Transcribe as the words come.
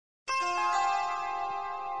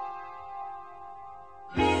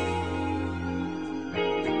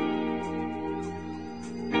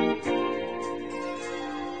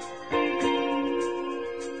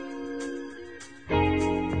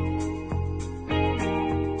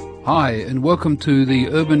Hi, and welcome to the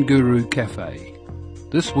Urban Guru Cafe.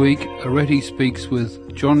 This week, Areti speaks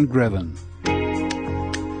with John Greven.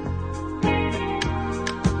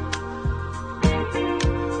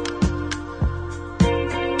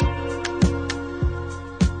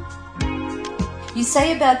 You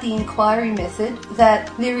say about the inquiry method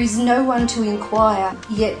that there is no one to inquire,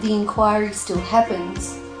 yet the inquiry still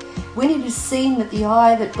happens. When it is seen that the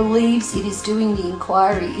I that believes it is doing the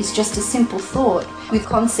inquiry is just a simple thought with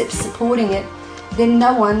concepts supporting it, then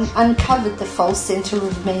no one uncovered the false centre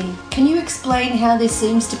of me. Can you explain how there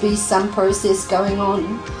seems to be some process going on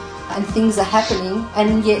and things are happening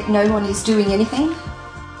and yet no one is doing anything?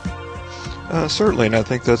 Certainly, and I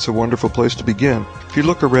think that's a wonderful place to begin. If you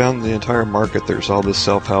look around the entire market, there's all this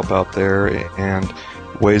self-help out there and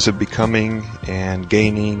ways of becoming and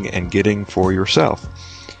gaining and getting for yourself.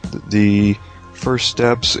 The first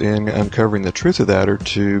steps in uncovering the truth of that are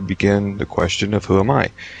to begin the question of who am I?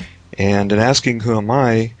 And in asking who am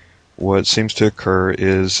I, what seems to occur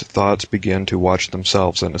is thoughts begin to watch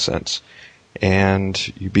themselves in a sense. And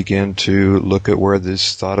you begin to look at where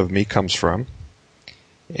this thought of me comes from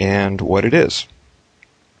and what it is.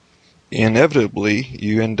 Inevitably,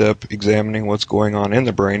 you end up examining what's going on in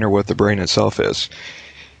the brain or what the brain itself is.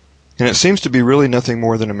 And it seems to be really nothing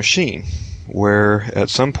more than a machine, where at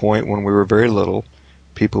some point when we were very little,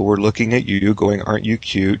 people were looking at you going, aren't you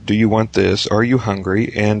cute? Do you want this? Are you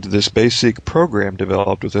hungry? And this basic program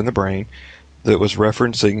developed within the brain that was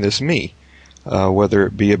referencing this me, whether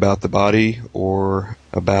it be about the body or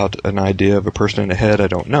about an idea of a person in a head, I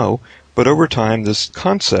don't know. But over time, this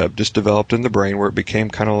concept just developed in the brain where it became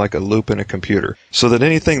kind of like a loop in a computer, so that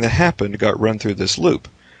anything that happened got run through this loop.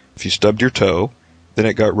 If you stubbed your toe, then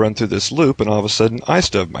it got run through this loop, and all of a sudden, I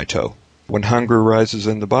stubbed my toe. When hunger rises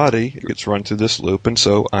in the body, it gets run through this loop, and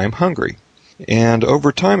so I'm hungry. And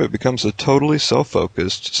over time, it becomes a totally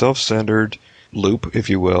self-focused, self-centered loop, if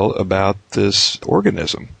you will, about this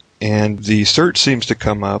organism. And the search seems to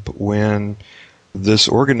come up when this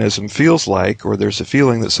organism feels like, or there's a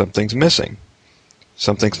feeling that something's missing.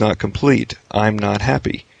 Something's not complete. I'm not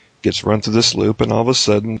happy. Gets run through this loop, and all of a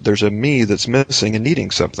sudden, there's a me that's missing and needing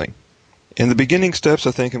something. In the beginning steps,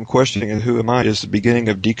 I think, in questioning who am I is the beginning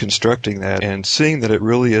of deconstructing that and seeing that it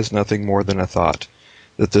really is nothing more than a thought.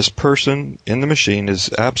 That this person in the machine is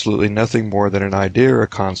absolutely nothing more than an idea or a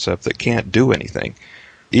concept that can't do anything.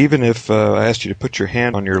 Even if I asked you to put your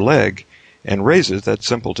hand on your leg and raise it, that's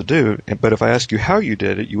simple to do. But if I ask you how you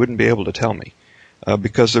did it, you wouldn't be able to tell me.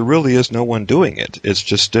 Because there really is no one doing it. It's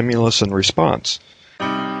just stimulus and response.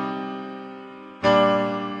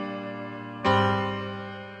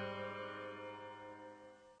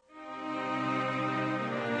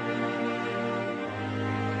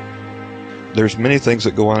 There's many things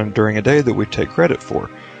that go on during a day that we take credit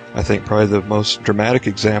for. I think probably the most dramatic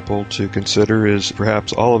example to consider is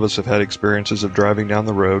perhaps all of us have had experiences of driving down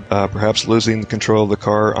the road, perhaps losing control of the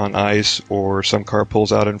car on ice, or some car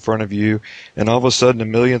pulls out in front of you, and all of a sudden a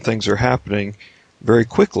million things are happening very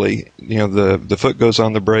quickly. You know, the foot goes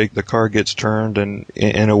on the brake, the car gets turned, and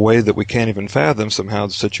in a way that we can't even fathom, somehow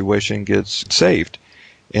the situation gets saved.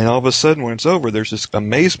 And all of a sudden when it's over, there's this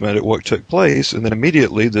amazement at what took place, and then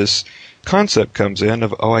immediately this concept comes in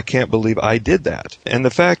of, oh, I can't believe I did that. And the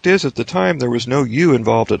fact is, at the time, there was no you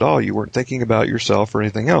involved at all. You weren't thinking about yourself or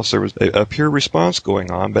anything else. There was a pure response going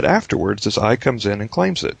on, but afterwards, this I comes in and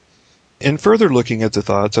claims it. In further looking at the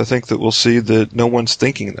thoughts, I think that we'll see that no one's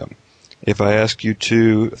thinking them. If I ask you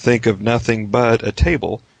to think of nothing but a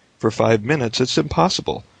table for 5 minutes, it's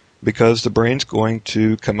impossible, because the brain's going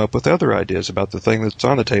to come up with other ideas about the thing that's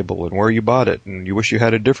on the table and where you bought it, and you wish you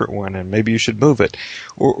had a different one, and maybe you should move it.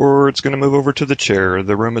 Or it's going to move over to the chair, or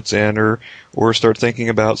the room it's in, or start thinking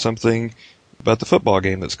about something, about the football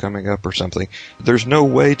game that's coming up or something. There's no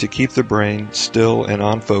way to keep the brain still and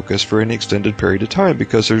on focus for any extended period of time,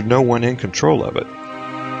 because there's no one in control of it.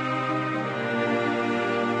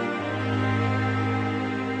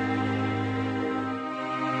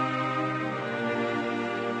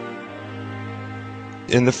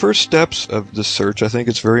 In the first steps of the search, I think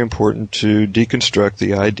it's very important to deconstruct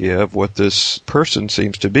the idea of what this person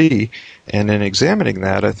seems to be. And in examining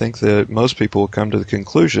that, I think that most people will come to the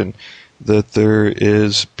conclusion that there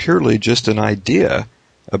is purely just an idea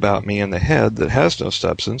about me in the head that has no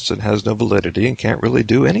substance and has no validity and can't really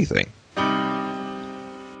do anything.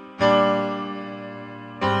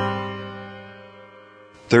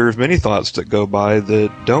 There are many thoughts that go by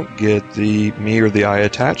that don't get the me or the I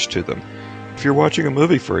attached to them. If you're watching a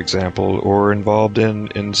movie, for example, or involved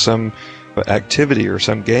in some activity or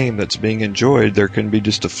some game that's being enjoyed, there can be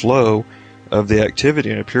just a flow of the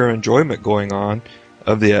activity and a pure enjoyment going on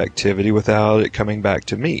of the activity without it coming back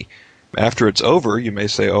to me. After it's over, you may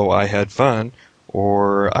say, oh, I had fun,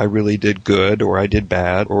 or I really did good, or I did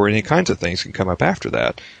bad, or any kinds of things can come up after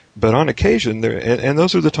that. But on occasion, and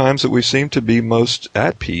those are the times that we seem to be most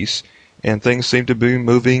at peace, and things seem to be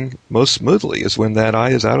moving most smoothly, is when that I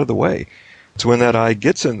is out of the way. It's when that I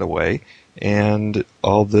gets in the way, and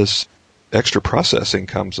all this extra processing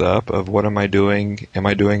comes up of what am I doing? Am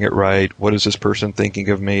I doing it right? What is this person thinking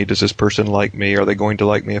of me? Does this person like me? Are they going to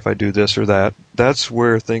like me if I do this or that? That's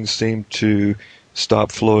where things seem to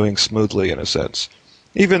stop flowing smoothly in a sense,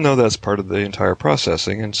 even though that's part of the entire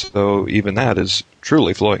processing, and so even that is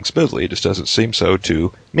truly flowing smoothly. It just doesn't seem so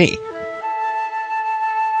to me.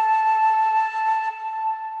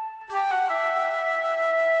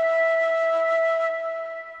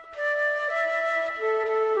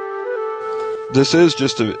 This is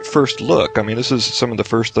just a first look. I mean, this is some of the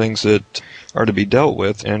first things that are to be dealt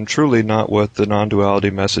with, and truly not what the non-duality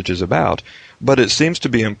message is about. But it seems to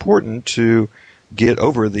be important to get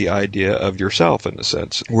over the idea of yourself, in a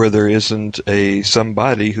sense, where there isn't a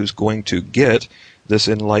somebody who's going to get this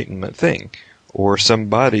enlightenment thing, or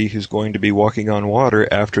somebody who's going to be walking on water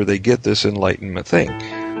after they get this enlightenment thing.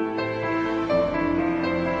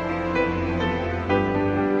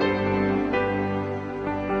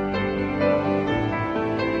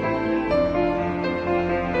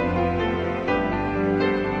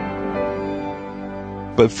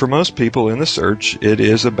 But for most people in the search, it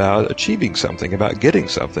is about achieving something, about getting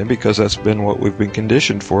something, because that's been what we've been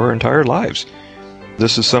conditioned for our entire lives.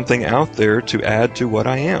 This is something out there to add to what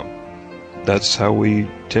I am. That's how we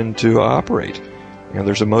tend to operate.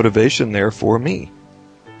 There's a motivation there for me.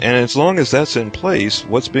 And as long as that's in place,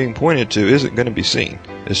 what's being pointed to isn't going to be seen.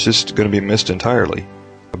 It's just going to be missed entirely.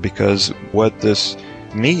 Because what this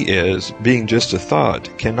me is, being just a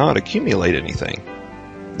thought, cannot accumulate anything.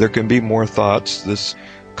 There can be more thoughts. This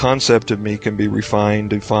concept of me can be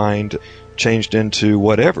refined, defined, changed into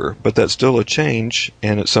whatever, but that's still a change,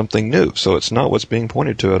 and it's something new. So it's not what's being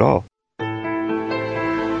pointed to at all.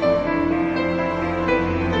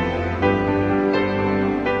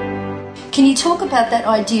 Can you talk about that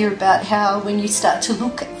idea about how when you start to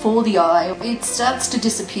look for the I, it starts to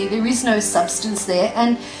disappear, there is no substance there,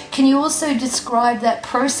 and can you also describe that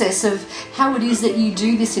process of how it is that you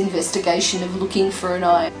do this investigation of looking for an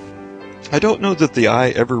I? I don't know that the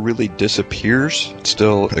I ever really disappears. It's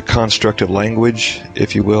still a construct of language,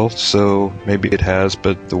 if you will, so maybe it has,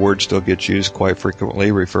 but the word still gets used quite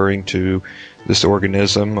frequently referring to this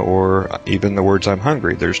organism, or even the words I'm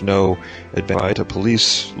hungry. There's no a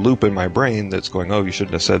police loop in my brain that's going, oh, you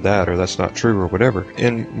shouldn't have said that, or that's not true, or whatever.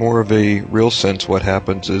 In more of a real sense, what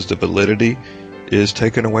happens is the validity is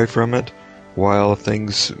taken away from it. While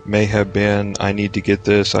things may have been, I need to get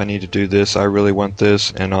this, I need to do this, I really want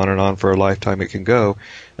this, and on for a lifetime it can go.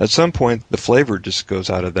 At some point, the flavor just goes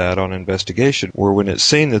out of that on investigation, where when it's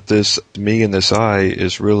seen that this me and this I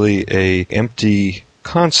is really a empty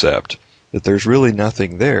concept, that there's really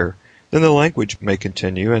nothing there, then the language may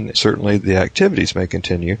continue, and certainly the activities may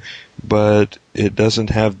continue, but it doesn't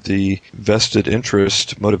have the vested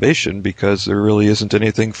interest motivation because there really isn't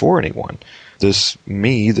anything for anyone. This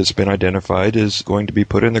me that's been identified is going to be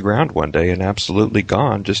put in the ground one day and absolutely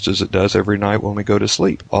gone, just as it does every night when we go to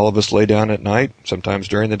sleep. All of us lay down at night, sometimes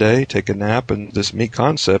during the day, take a nap, and this me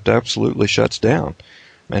concept absolutely shuts down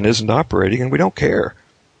and isn't operating, and we don't care.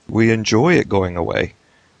 We enjoy it going away.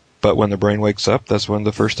 But when the brain wakes up, that's one of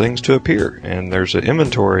the first things to appear, and there's an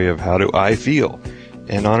inventory of how do I feel,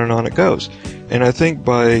 and on it goes. And I think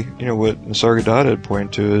by, what Nisargadatta had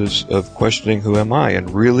pointed to is of questioning who am I,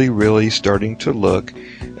 and really, really starting to look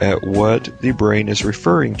at what the brain is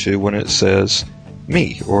referring to when it says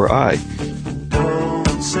me or I.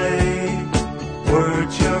 Don't say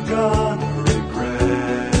words you're gonna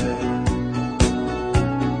regret.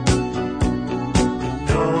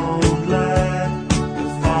 Don't let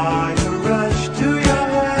the fire rush to your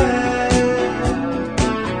head.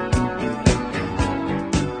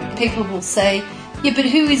 People will say, yeah, but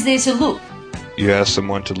who is there to look? You ask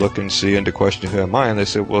someone to look and see and to question who am I, and they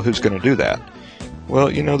say, well, who's going to do that?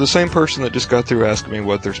 Well, the same person that just got through asking me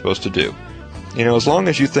what they're supposed to do. As long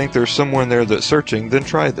as you think there's someone there that's searching, then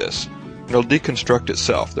try this. It'll deconstruct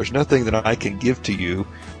itself. There's nothing that I can give to you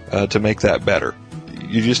to make that better.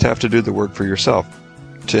 You just have to do the work for yourself.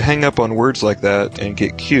 To hang up on words like that and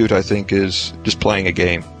get cute, I think, is just playing a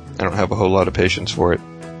game. I don't have a whole lot of patience for it.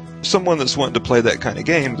 Someone that's wanting to play that kind of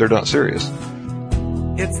game, they're not serious.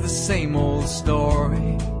 It's the same old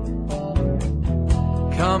story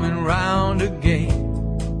coming round again.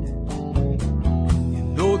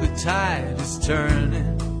 The tide is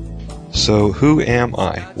turning. So who am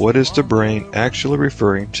I? What is the brain actually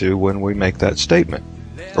referring to when we make that statement,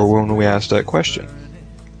 or when we ask that question?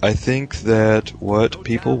 I think that what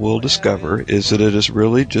people will discover is that it is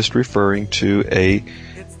really just referring to a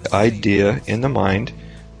idea in the mind,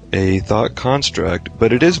 a thought construct,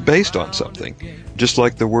 but it is based on something. Just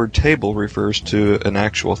like the word table refers to an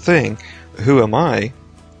actual thing, who am I,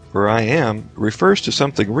 or I am, refers to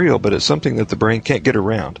something real, but it's something that the brain can't get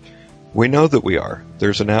around. We know that we are.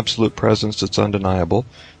 There's an absolute presence that's undeniable.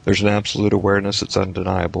 There's an absolute awareness that's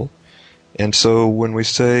undeniable. And so when we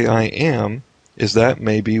say I am, is that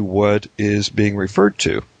maybe what is being referred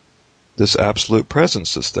to? This absolute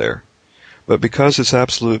presence that's there. But because this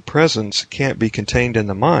absolute presence can't be contained in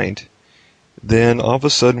the mind, then all of a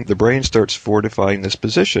sudden the brain starts fortifying this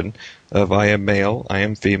position of I am male, I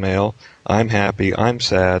am female, I'm happy, I'm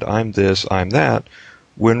sad, I'm this, I'm that,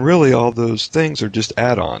 when really all those things are just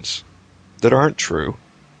add-ons that aren't true,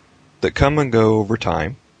 that come and go over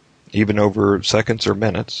time, even over seconds or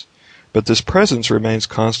minutes, but this presence remains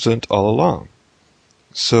constant all along.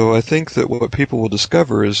 So I think that what people will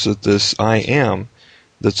discover is that this I am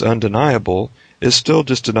that's undeniable is still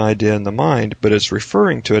just an idea in the mind, but it's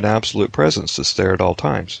referring to an absolute presence that's there at all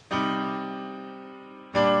times.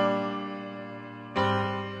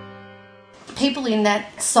 People in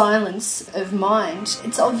that silence of mind,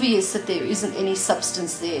 it's obvious that there isn't any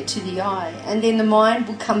substance there to the eye, and then the mind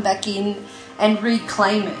will come back in and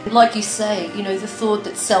reclaim it. Like you say, the thought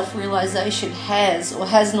that self-realization has or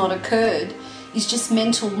has not occurred is just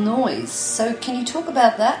mental noise. So can you talk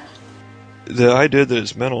about that? The idea that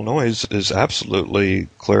it's mental noise is absolutely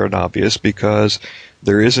clear and obvious because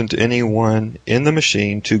there isn't anyone in the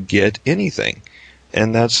machine to get anything.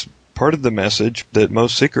 And that's part of the message that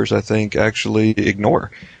most seekers, I think, actually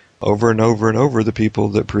ignore. Over and over and over, the people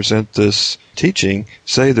that present this teaching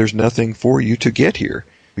say there's nothing for you to get here.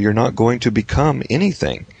 You're not going to become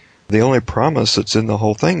anything. The only promise that's in the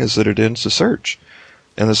whole thing is that it ends the search.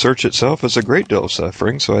 And the search itself is a great deal of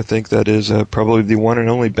suffering, so I think that is probably the one and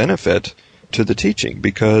only benefit to the teaching,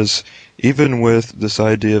 because even with this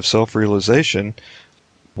idea of self-realization,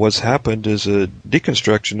 what's happened is a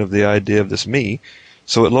deconstruction of the idea of this me,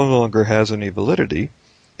 so it no longer has any validity.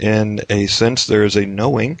 In a sense, there is a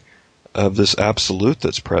knowing of this absolute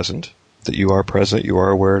that's present, that you are present, you are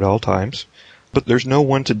aware at all times, but there's no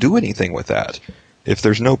one to do anything with that. If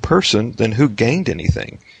there's no person, then who gained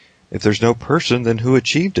anything? If there's no person, then who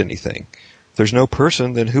achieved anything? If there's no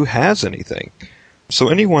person, then who has anything? So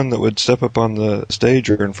anyone that would step up on the stage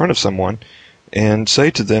or in front of someone and say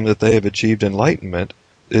to them that they have achieved enlightenment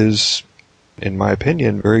is, in my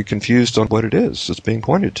opinion, very confused on what it is that's being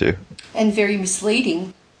pointed to. And very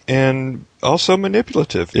misleading. And also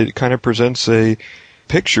manipulative. It kind of presents a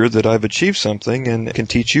picture that I've achieved something and can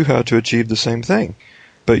teach you how to achieve the same thing.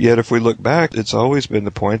 But yet if we look back, it's always been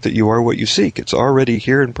the point that you are what you seek. It's already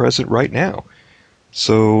here and present right now.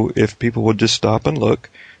 So if people would just stop and look,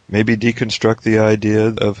 maybe deconstruct the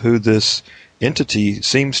idea of who this entity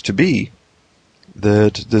seems to be,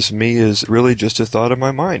 that this me is really just a thought of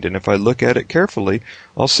my mind. And if I look at it carefully,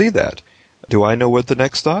 I'll see that. Do I know what the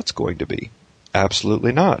next thought's going to be?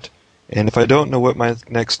 Absolutely not. And if I don't know what my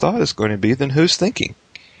next thought is going to be, then who's thinking?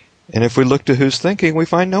 And if we look to who's thinking, we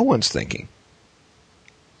find no one's thinking.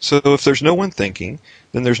 So if there's no one thinking,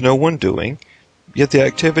 then there's no one doing, yet the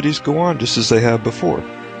activities go on just as they have before.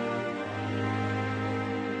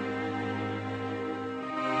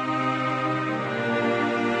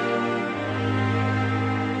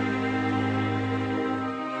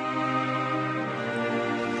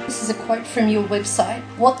 This is a quote from your website.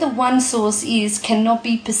 What the one source is cannot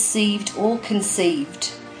be perceived or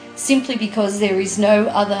conceived, simply because there is no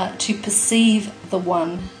other to perceive the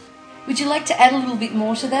one. Would you like to add a little bit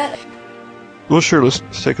more to that? Well, sure. Let's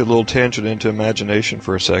take a little tangent into imagination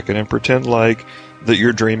for a second and pretend like that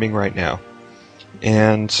you're dreaming right now.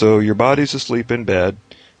 And so your body's asleep in bed,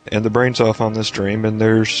 and the brain's off on this dream, and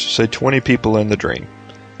there's, say, 20 people in the dream.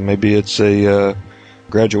 Maybe it's a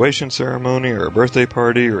graduation ceremony or a birthday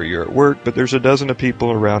party, or you're at work, but there's a dozen of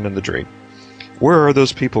people around in the dream. Where are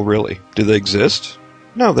those people really? Do they exist?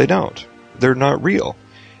 No, they don't. They're not real.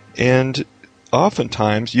 And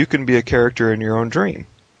oftentimes you can be a character in your own dream.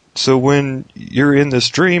 So when you're in this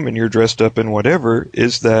dream and you're dressed up in whatever,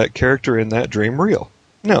 is that character in that dream real?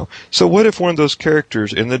 No. So what if one of those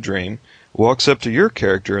characters in the dream walks up to your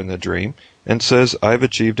character in the dream and says, I've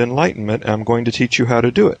achieved enlightenment and I'm going to teach you how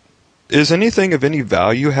to do it? Is anything of any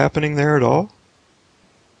value happening there at all?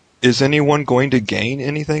 Is anyone going to gain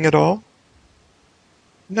anything at all?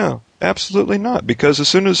 No, absolutely not, because as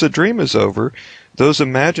soon as the dream is over, those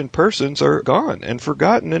imagined persons are gone and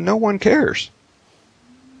forgotten and no one cares.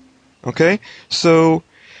 Okay? So,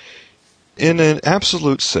 in an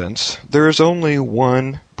absolute sense, there is only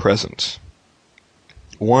one presence.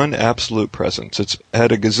 One absolute presence. It's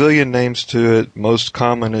had a gazillion names to it. Most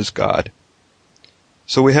common is God.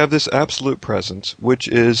 So we have this absolute presence, which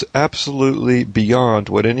is absolutely beyond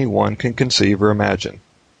what anyone can conceive or imagine.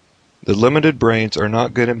 The limited brains are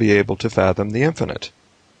not going to be able to fathom the infinite.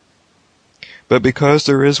 But because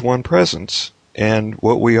there is one presence, and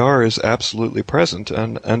what we are is absolutely present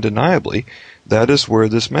and undeniably, that is where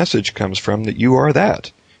this message comes from, that you are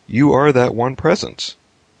that. You are that one presence.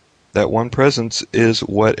 That one presence is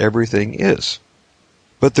what everything is.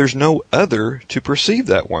 But there's no other to perceive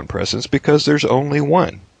that one presence because there's only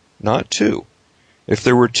one, not two. If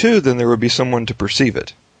there were two, then there would be someone to perceive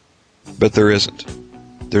it. But there isn't.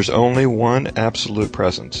 There's only one absolute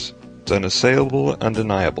presence. It's unassailable,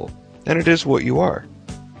 undeniable. And it is what you are.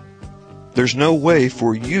 There's no way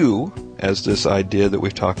for you, as this idea that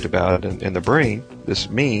we've talked about in the brain, this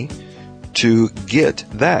me, to get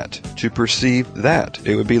that, to perceive that.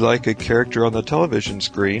 It would be like a character on the television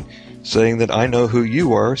screen saying that I know who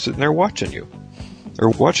you are sitting there watching you, or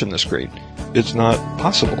watching the screen. It's not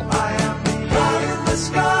possible. I am the eye in the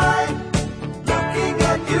sky, looking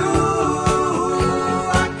at you.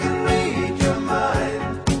 I can read your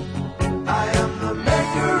mind. I am the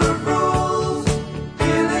maker of rules,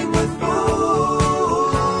 dealing with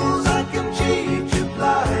fools. I can cheat you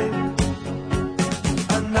blind,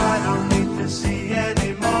 and I don't need to see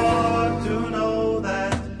anymore to know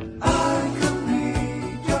that I can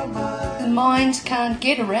read your mind. The mind can't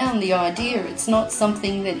get around the idea. It's not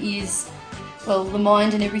something that is, well, the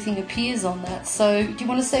mind and everything appears on that. So do you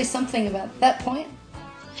want to say something about that point?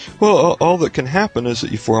 Well, all that can happen is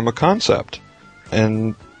that you form a concept.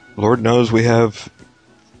 And Lord knows we have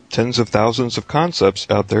tens of thousands of concepts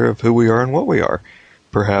out there of who we are and what we are.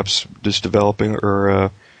 Perhaps just developing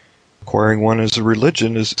or acquiring one as a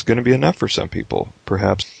religion is going to be enough for some people.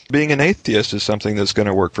 Perhaps being an atheist is something that's going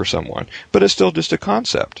to work for someone. But it's still just a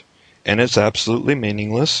concept. And it's absolutely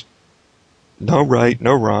meaningless. No right,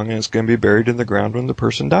 no wrong, and it's going to be buried in the ground when the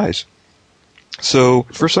person dies. So,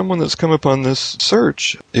 for someone that's come upon this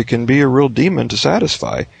search, it can be a real demon to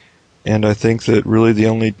satisfy. And I think that really the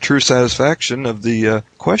only true satisfaction of the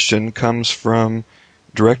question comes from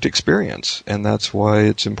direct experience. And that's why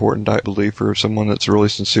it's important, I believe, for someone that's really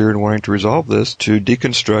sincere in wanting to resolve this, to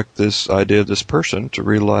deconstruct this idea of this person, to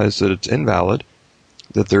realize that it's invalid,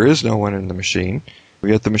 that there is no one in the machine,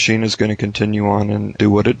 yet the machine is going to continue on and do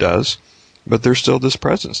what it does. But there's still this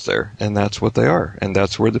presence there, and that's what they are, and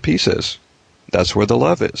that's where the peace is. That's where the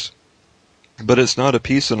love is. But it's not a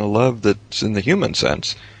peace and a love that's in the human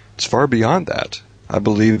sense. It's far beyond that. I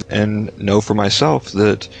believe and know for myself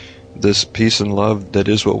that this peace and love that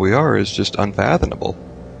is what we are is just unfathomable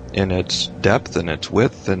in its depth and its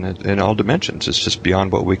width and in all dimensions. It's just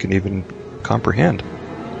beyond what we can even comprehend.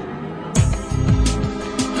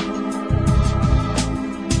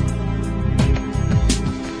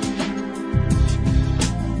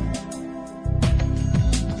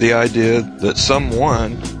 The idea that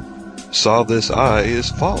someone saw this eye is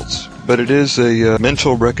false. But it is a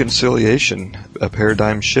mental reconciliation, a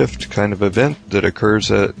paradigm shift kind of event that occurs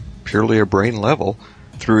at purely a brain level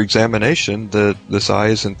through examination that this eye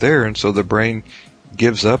isn't there, and so the brain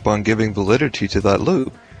gives up on giving validity to that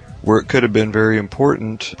loop, where it could have been very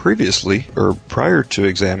important previously or prior to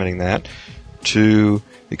examining that to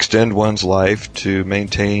extend one's life, to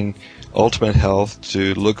maintain ultimate health,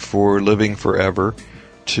 to look for living forever,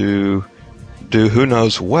 to do who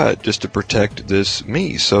knows what just to protect this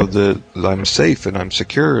me so that I'm safe and I'm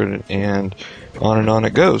secure and on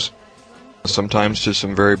it goes. Sometimes to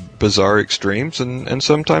some very bizarre extremes and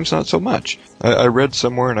sometimes not so much. I read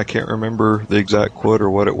somewhere, and I can't remember the exact quote or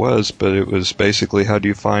what it was, but it was basically, how do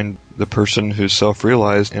you find the person who's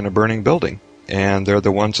self-realized in a burning building? And they're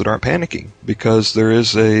the ones that aren't panicking, because there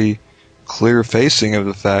is a clear facing of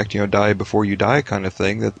the fact, die before you die kind of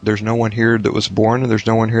thing, that there's no one here that was born and there's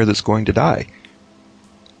no one here that's going to die.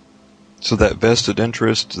 So that vested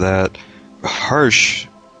interest, that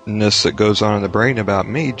harshness that goes on in the brain about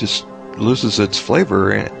me just loses its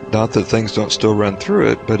flavor. And not that things don't still run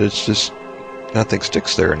through it, but it's just nothing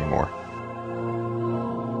sticks there anymore.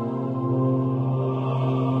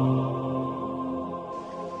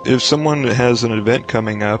 If someone has an event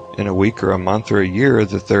coming up in a week or a month or a year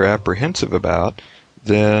that they're apprehensive about,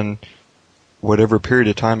 then whatever period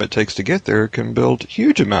of time it takes to get there can build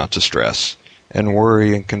huge amounts of stress and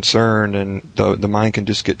worry and concern, and the mind can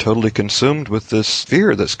just get totally consumed with this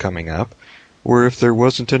fear that's coming up, where if there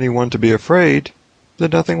wasn't anyone to be afraid, then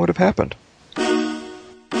nothing would have happened.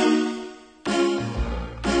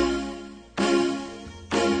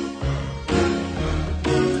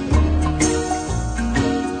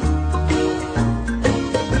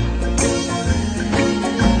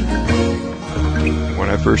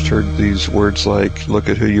 first heard these words like, look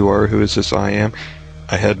at who you are, who is this I am,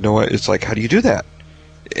 I had no idea. It's like, how do you do that?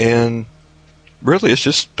 And really, it's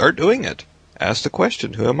just start doing it. Ask the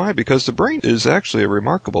question, who am I? Because the brain is actually a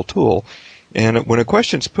remarkable tool. And when a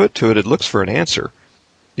question's put to it, it looks for an answer.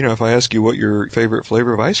 You know, if I ask you what your favorite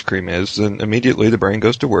flavor of ice cream is, then immediately the brain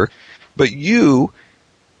goes to work. But you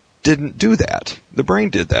didn't do that. The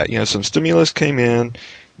brain did that. You know, some stimulus came in,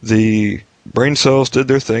 the brain cells did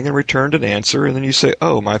their thing and returned an answer, and then you say,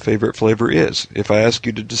 oh, my favorite flavor is. If I ask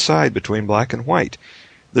you to decide between black and white,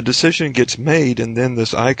 the decision gets made, and then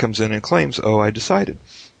this I comes in and claims, oh, I decided.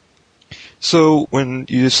 So when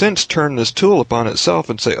you since turn this tool upon itself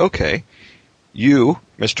and say, okay, you,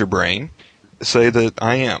 Mr. Brain, say that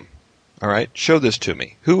I am. All right, show this to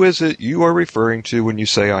me. Who is it you are referring to when you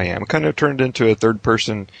say I am? It kind of turned into a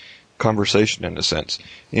third-person conversation in a sense.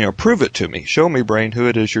 You know, prove it to me. Show me, brain, who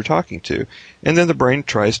it is you're talking to. And then the brain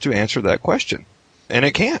tries to answer that question. And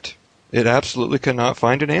it can't. It absolutely cannot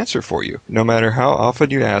find an answer for you. No matter how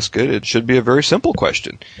often you ask it, it should be a very simple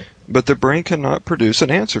question. But the brain cannot produce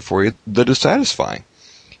an answer for you that is satisfying.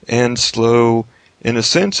 And so, in a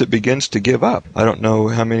sense, it begins to give up. I don't know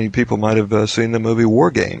how many people might have seen the movie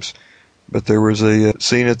War Games, but there was a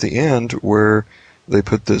scene at the end where they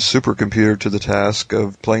put this supercomputer to the task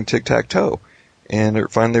of playing tic-tac-toe. And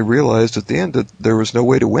it finally realized at the end that there was no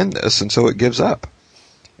way to win this, and so it gives up.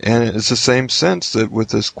 And it's the same sense that with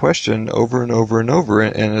this question over and over and over,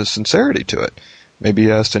 and a sincerity to it.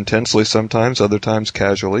 Maybe asked intensely sometimes, other times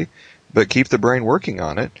casually, but keep the brain working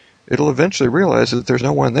on it, it'll eventually realize that there's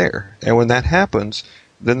no one there. And when that happens,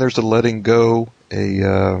 then there's a letting go,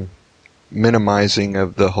 a minimizing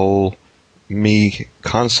of the whole me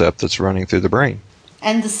concept that's running through the brain.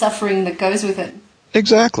 And the suffering that goes with it.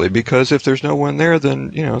 Exactly, because if there's no one there,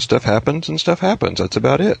 then, you know, stuff happens and stuff happens. That's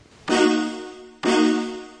about it.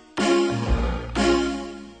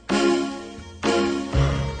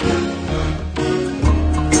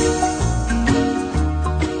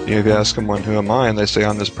 You ask someone, who am I? And they say,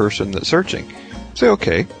 I'm this person that's searching. Say,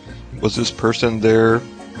 okay, was this person there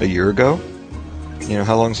a year ago? You know,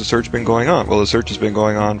 how long has the search been going on? Well, the search has been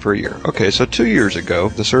going on for a year. Okay, so 2 years ago,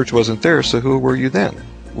 the search wasn't there, so who were you then?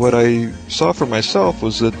 What I saw for myself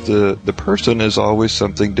was that the person is always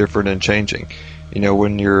something different and changing. You know,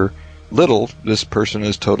 when you're little, this person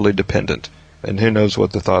is totally dependent. And who knows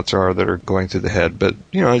what the thoughts are that are going through the head. But,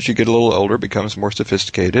 you know, as you get a little older, it becomes more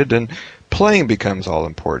sophisticated, and playing becomes all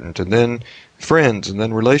important. And then friends, and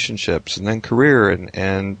then relationships, and then career.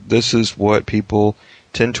 And this is what people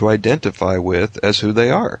tend to identify with as who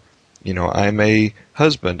they are. You know, I'm a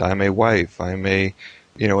husband, I'm a wife, I'm a,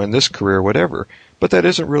 you know, in this career, whatever. But that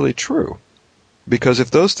isn't really true. Because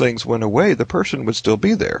if those things went away, the person would still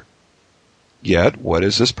be there. Yet, what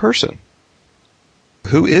is this person?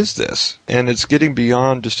 Who is this? And it's getting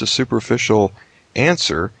beyond just a superficial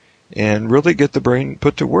answer and really get the brain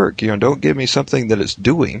put to work. You know, don't give me something that it's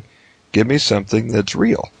doing. Give me something that's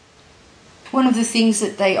real. One of the things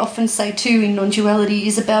that they often say too in non-duality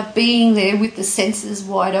is about being there with the senses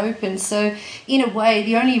wide open. So in a way,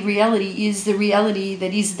 the only reality is the reality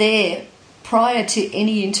that is there prior to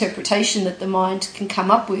any interpretation that the mind can come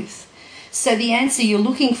up with. So the answer you're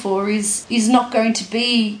looking for is not going to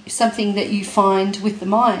be something that you find with the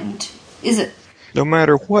mind, is it? No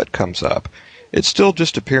matter what comes up, it's still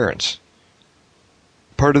just appearance.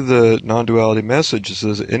 Part of the non-duality message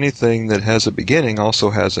is that anything that has a beginning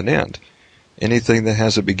also has an end. Anything that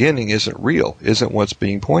has a beginning isn't real, isn't what's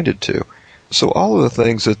being pointed to. So all of the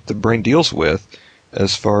things that the brain deals with,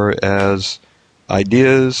 as far as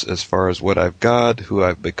ideas, as far as what I've got, who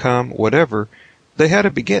I've become, whatever, they had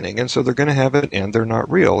a beginning, and so they're going to have an end. They're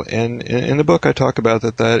not real. And in the book I talk about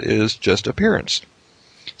that is just appearance.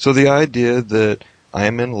 So the idea that I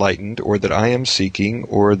am enlightened, or that I am seeking,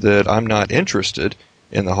 or that I'm not interested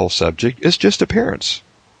in the whole subject is just appearance.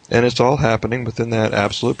 And it's all happening within that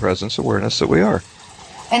absolute presence awareness that we are.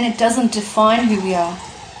 And it doesn't define who we are.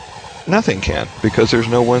 Nothing can, because there's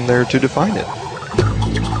no one there to define it.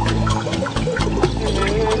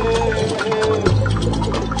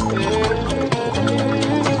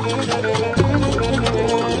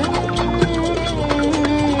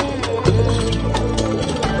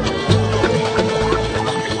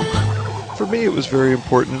 For me, it was very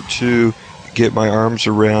important to get my arms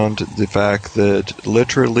around the fact that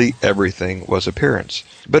literally everything was appearance.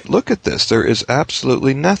 But look at this. There is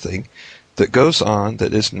absolutely nothing that goes on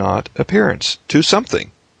that is not appearance to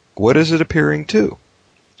something. What is it appearing to?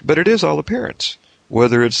 But it is all appearance.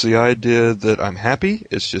 Whether it's the idea that I'm happy,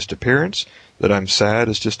 it's just appearance. That I'm sad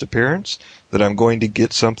is just appearance. That I'm going to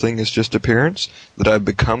get something is just appearance. That I've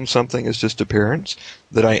become something is just appearance.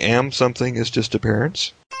 That I am something is just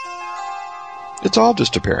appearance. It's all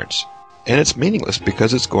just appearance. And it's meaningless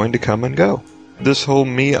because it's going to come and go. This whole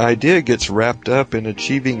me idea gets wrapped up in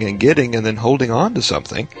achieving and getting and then holding on to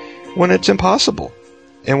something when it's impossible.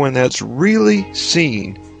 And when that's really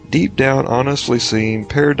seen, deep down, honestly seen,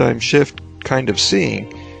 paradigm shift kind of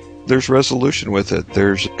seeing, there's resolution with it,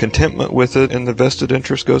 there's contentment with it, and the vested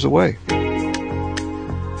interest goes away.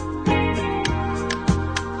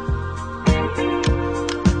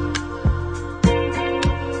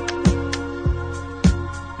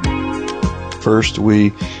 First,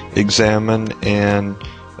 we examine and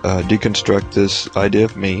deconstruct this idea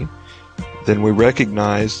of me. Then we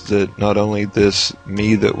recognize that not only this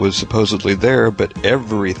me that was supposedly there, but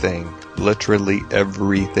everything, literally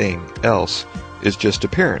everything else, is just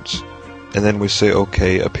appearance. And then we say,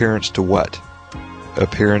 okay, appearance to what?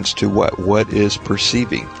 Appearance to what? What is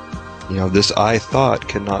perceiving? This I thought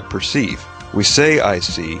cannot perceive. We say I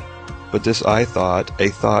see, but this I thought, a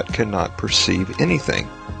thought cannot perceive anything.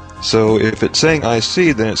 So if it's saying I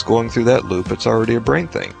see, then it's going through that loop. It's already a brain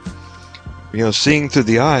thing. Seeing through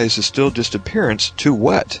the eyes is still just appearance to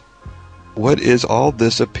what? What is all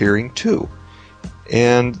this appearing to?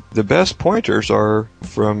 And the best pointers are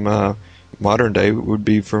from modern day would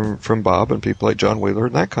be from Bob and people like John Wheeler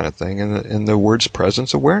and that kind of thing. And the words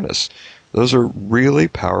presence awareness. Those are really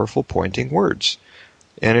powerful pointing words.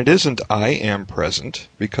 And it isn't I am present,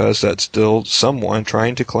 because that's still someone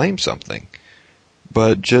trying to claim something.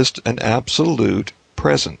 But just an absolute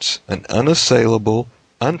presence, an unassailable,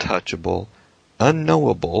 untouchable,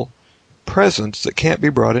 unknowable presence that can't be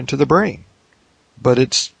brought into the brain. But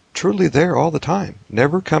it's truly there all the time,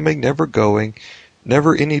 never coming, never going,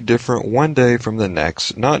 never any different one day from the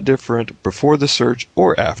next, not different before the search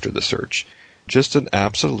or after the search. Just an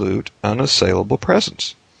absolute, unassailable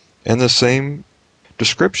presence. And the same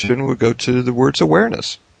description would go to the words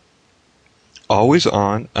awareness. Always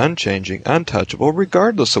on, unchanging, untouchable,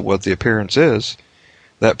 regardless of what the appearance is,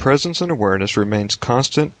 that presence and awareness remains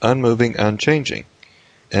constant, unmoving, unchanging.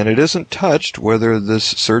 And it isn't touched whether this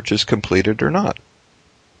search is completed or not.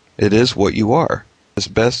 It is what you are, as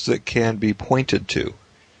best it can be pointed to.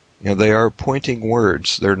 They are pointing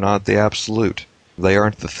words. They're not the absolute. They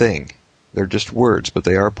aren't the thing. They're just words, but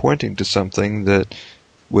they are pointing to something that,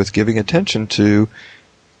 with giving attention to,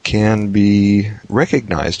 can be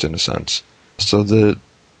recognized in a sense. So that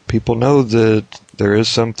people know that there is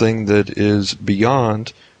something that is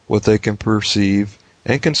beyond what they can perceive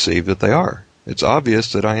and conceive that they are. It's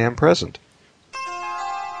obvious that I am present.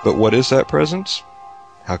 But what is that presence?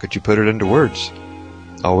 How could you put it into words?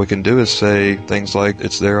 All we can do is say things like,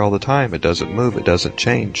 it's there all the time, it doesn't move, it doesn't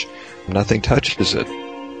change, nothing touches it,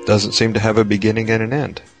 doesn't seem to have a beginning and an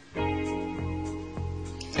end.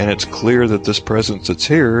 And it's clear that this presence that's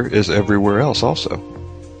here is everywhere else also.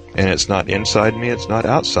 And it's not inside me, it's not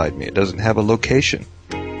outside me. It doesn't have a location.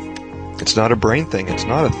 It's not a brain thing, it's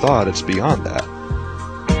not a thought, it's beyond that.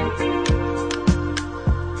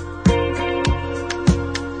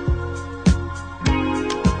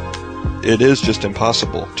 It is just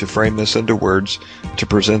impossible to frame this into words, to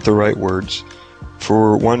present the right words,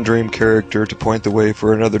 for one dream character to point the way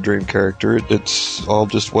for another dream character. It's all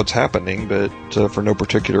just what's happening, but for no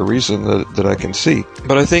particular reason that I can see.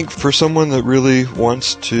 But I think for someone that really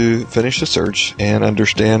wants to finish the search and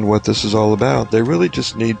understand what this is all about, they really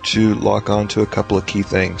just need to lock on to a couple of key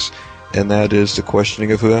things. And that is the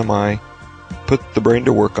questioning of who am I, put the brain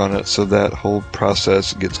to work on it so that whole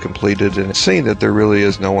process gets completed, and seeing that there really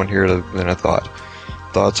is no one here than a thought.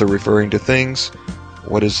 Thoughts are referring to things.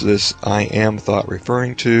 What is this I am thought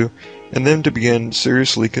referring to? And then to begin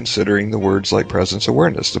seriously considering the words like presence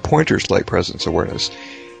awareness, the pointers like presence awareness,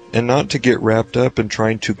 and not to get wrapped up in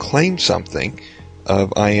trying to claim something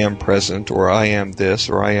of I am present or I am this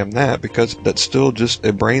or I am that, because that's still just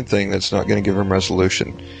a brain thing that's not going to give them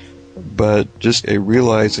resolution. But just a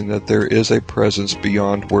realizing that there is a presence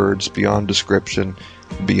beyond words, beyond description,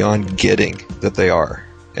 beyond getting that they are.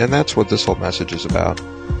 And that's what this whole message is about.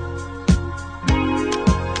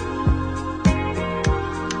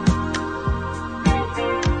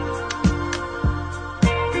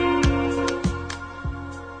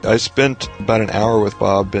 I spent about an hour with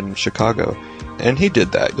Bob in Chicago, and he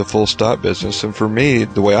did that, the full stop business. And for me,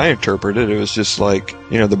 the way I interpreted it, was just like,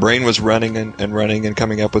 the brain was running and running and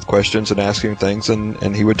coming up with questions and asking things,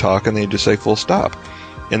 and he would talk, and then he'd just say full stop.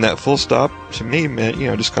 And that full stop, to me, meant,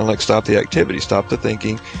 just kind of like stop the activity, stop the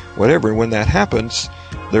thinking, whatever. And when that happens,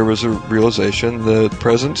 there was a realization that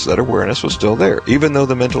presence, that awareness was still there. Even though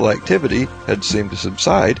the mental activity had seemed to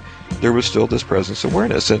subside, there was still this presence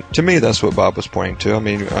awareness. And to me, that's what Bob was pointing to. I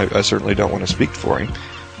mean, I certainly don't want to speak for him,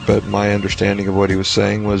 but my understanding of what he was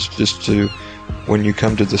saying was just to, when you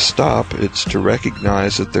come to the stop, it's to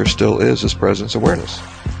recognize that there still is this presence awareness.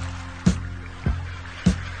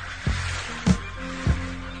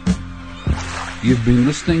 You've been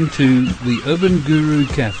listening to the Urban Guru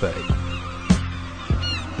Cafe.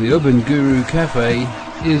 The Urban Guru Cafe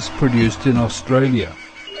is produced in Australia.